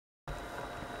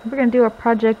we're going to do a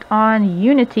project on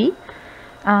unity.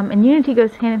 And unity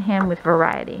goes hand in hand with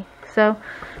variety. So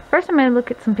first I'm going to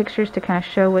look at some pictures to kind of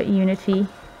show what unity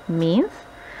means.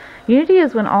 Unity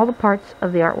is when all the parts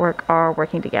of the artwork are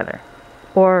working together.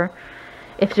 Or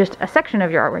if just a section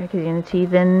of your artwork is unity,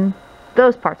 then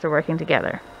those parts are working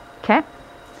together. Okay?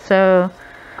 So,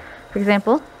 for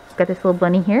example, I've got this little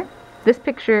bunny here. This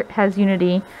picture has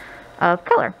unity of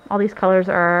color. All these colors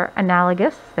are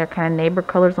analogous. They're kind of neighbor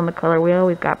colors on the color wheel.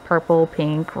 We've got purple,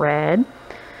 pink, red.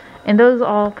 And those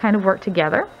all kind of work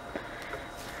together.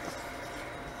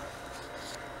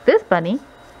 This bunny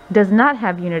does not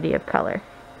have unity of color.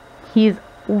 He's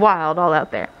wild all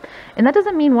out there. And that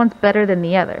doesn't mean one's better than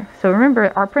the other. So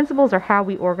remember, our principles are how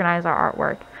we organize our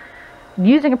artwork.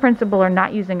 Using a principle or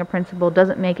not using a principle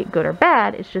doesn't make it good or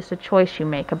bad. It's just a choice you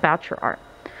make about your art.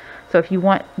 So if you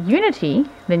want unity,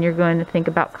 then you're going to think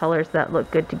about colors that look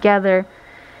good together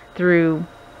through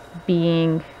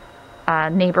being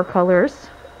neighbor colors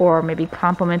or maybe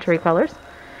complementary colors.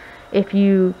 If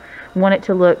you want it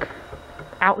to look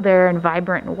out there and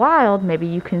vibrant and wild, maybe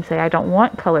you can say, I don't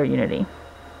want color unity.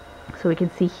 So we can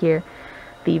see here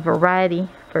the variety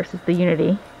versus the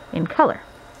unity in color.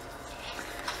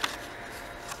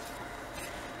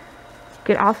 You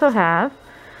could also have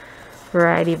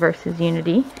variety versus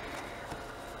unity.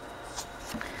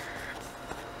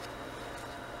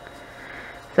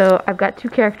 So I've got two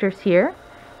characters here,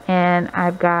 and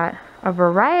I've got a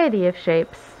variety of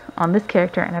shapes on this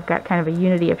character, and I've got kind of a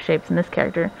unity of shapes in this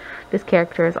character. This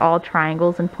character is all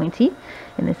triangles and pointy,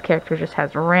 and this character just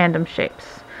has random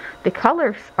shapes. The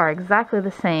colors are exactly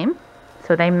the same,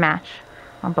 so they match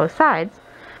on both sides,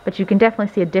 but you can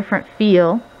definitely see a different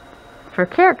feel for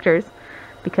characters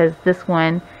because this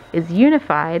one is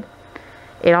unified.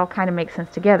 It all kind of makes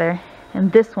sense together,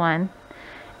 and this one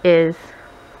is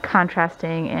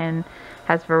contrasting and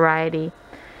has variety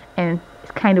and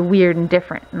it's kind of weird and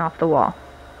different and off the wall.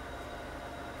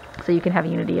 So you can have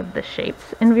unity of the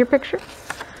shapes in your picture.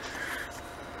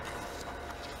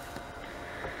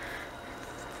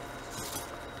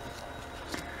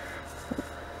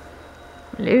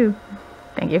 Hello.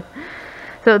 Thank you.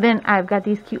 So then I've got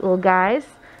these cute little guys.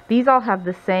 These all have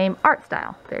the same art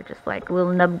style. They're just like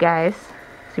little nub guys.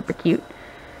 Super cute.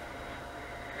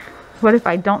 What if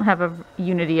I don't have a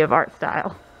unity of art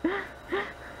style?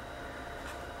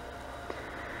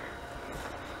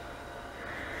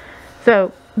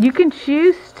 So you can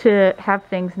choose to have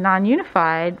things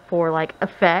non-unified for like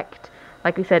effect.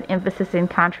 Like we said, emphasis in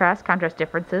contrast, contrast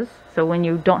differences. So when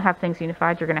you don't have things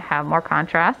unified, you're going to have more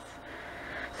contrasts.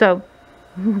 So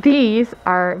these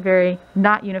are very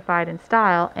not unified in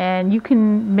style, and you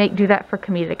can do that for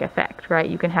comedic effect, right?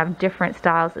 You can have different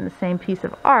styles in the same piece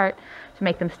of art to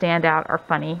make them stand out or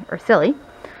funny or silly.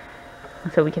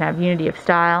 So we can have unity of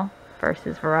style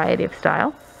versus variety of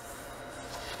style.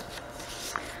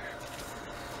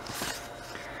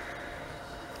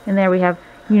 And there we have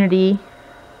unity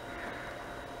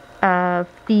of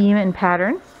theme and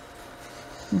pattern.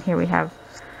 And here we have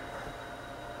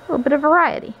a little bit of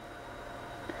variety.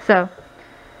 So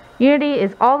unity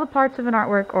is all the parts of an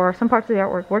artwork or some parts of the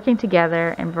artwork working together,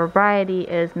 and variety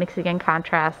is mixing in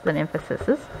contrasts and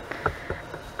emphases.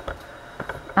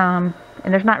 And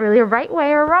there's not really a right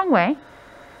way or a wrong way.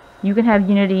 You can have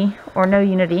unity or no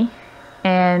unity,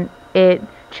 and it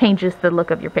changes the look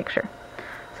of your picture.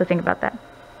 So think about that.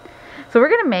 So we're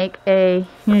going to make a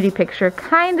unity picture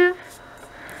kind of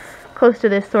close to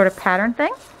this sort of pattern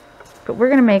thing, but we're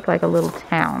going to make like a little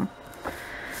town.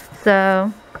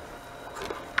 So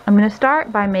I'm going to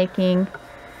start by making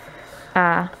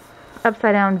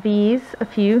upside down V's, a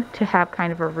few, to have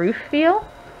kind of a roof feel.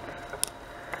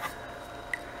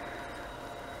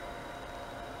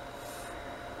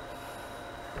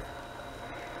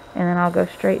 And then I'll go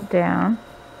straight down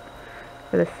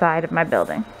for the side of my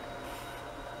building.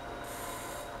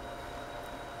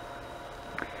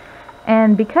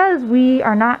 And because we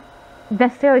are not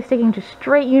necessarily sticking to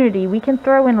straight unity, we can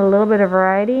throw in a little bit of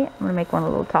variety. I'm going to make one a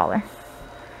little taller.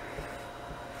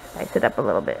 Spice it up a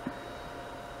little bit.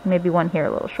 Maybe one here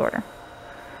a little shorter.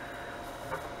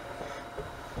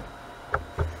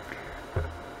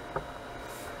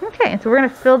 Okay, so we're going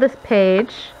to fill this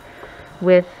page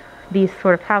with these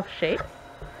sort of house shapes.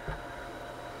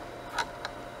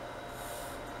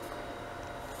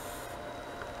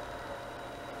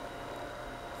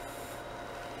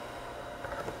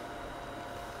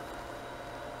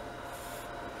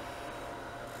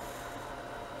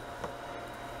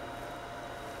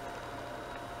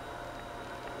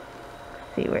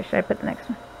 See, where should I put the next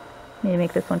one? Maybe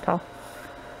make this one tall.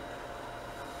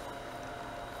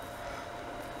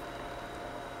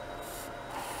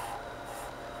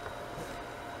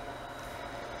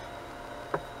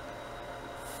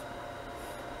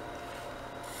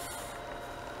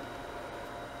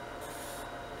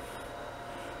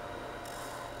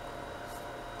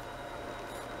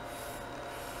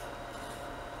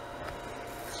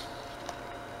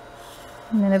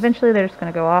 And then eventually they're just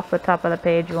going to go off the top of the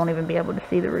page. You won't even be able to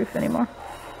see the roof anymore.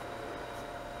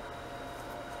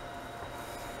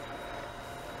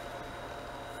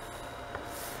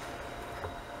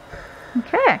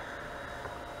 Okay.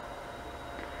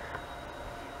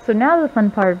 So now the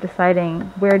fun part of deciding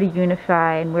where to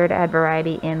unify and where to add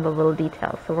variety in the little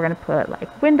details. So we're going to put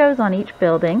like windows on each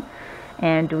building.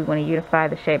 And do we want to unify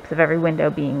the shapes of every window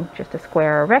being just a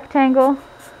square or a rectangle?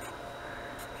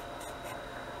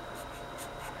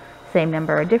 Same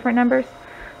number or different numbers?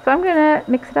 So I'm going to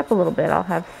mix it up a little bit. I'll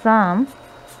have some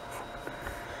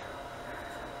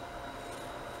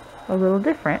a little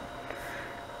different.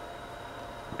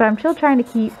 But I'm still trying to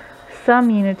keep some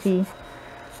unity.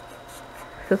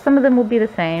 So some of them will be the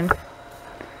same,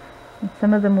 and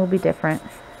some of them will be different.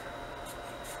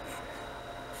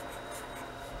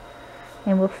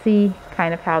 And we'll see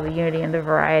kind of how the unity and the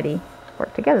variety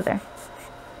work together there.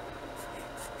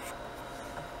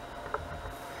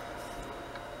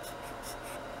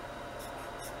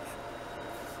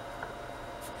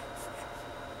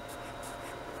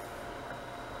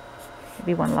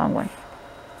 Maybe one long one.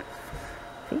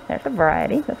 See, there's a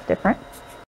variety that's different.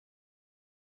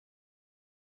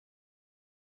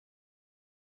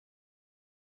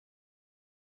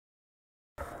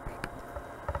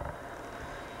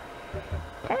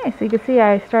 Okay, so you can see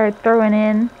I started throwing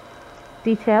in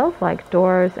details like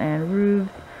doors and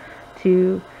roofs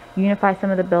to unify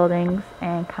some of the buildings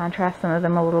and contrast some of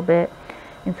them a little bit.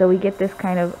 And so we get this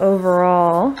kind of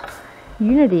overall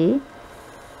unity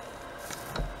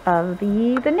of the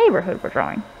neighborhood we're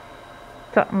drawing.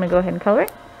 So I'm going to go ahead and color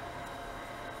it.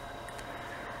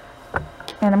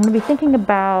 And I'm going to be thinking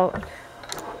about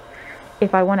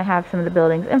if I want to have some of the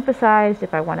buildings emphasized,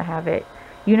 if I want to have it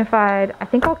unified. I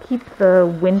think I'll keep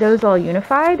the windows all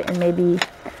unified and maybe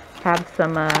have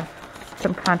some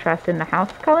contrast in the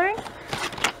house coloring.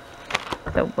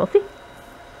 So we'll see.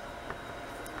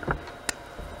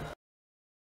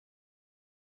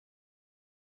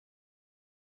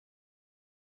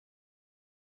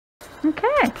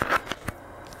 Okay.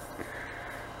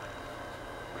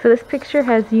 So this picture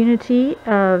has unity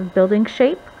of building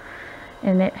shape,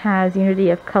 and it has unity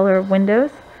of color of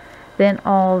windows. Then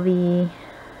all the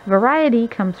variety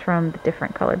comes from the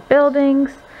different colored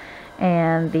buildings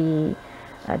and the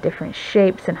different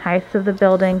shapes and heights of the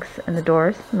buildings and the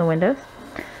doors and the windows.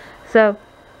 So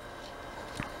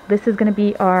this is going to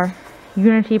be our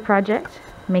unity project,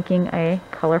 making a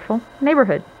colorful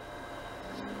neighborhood.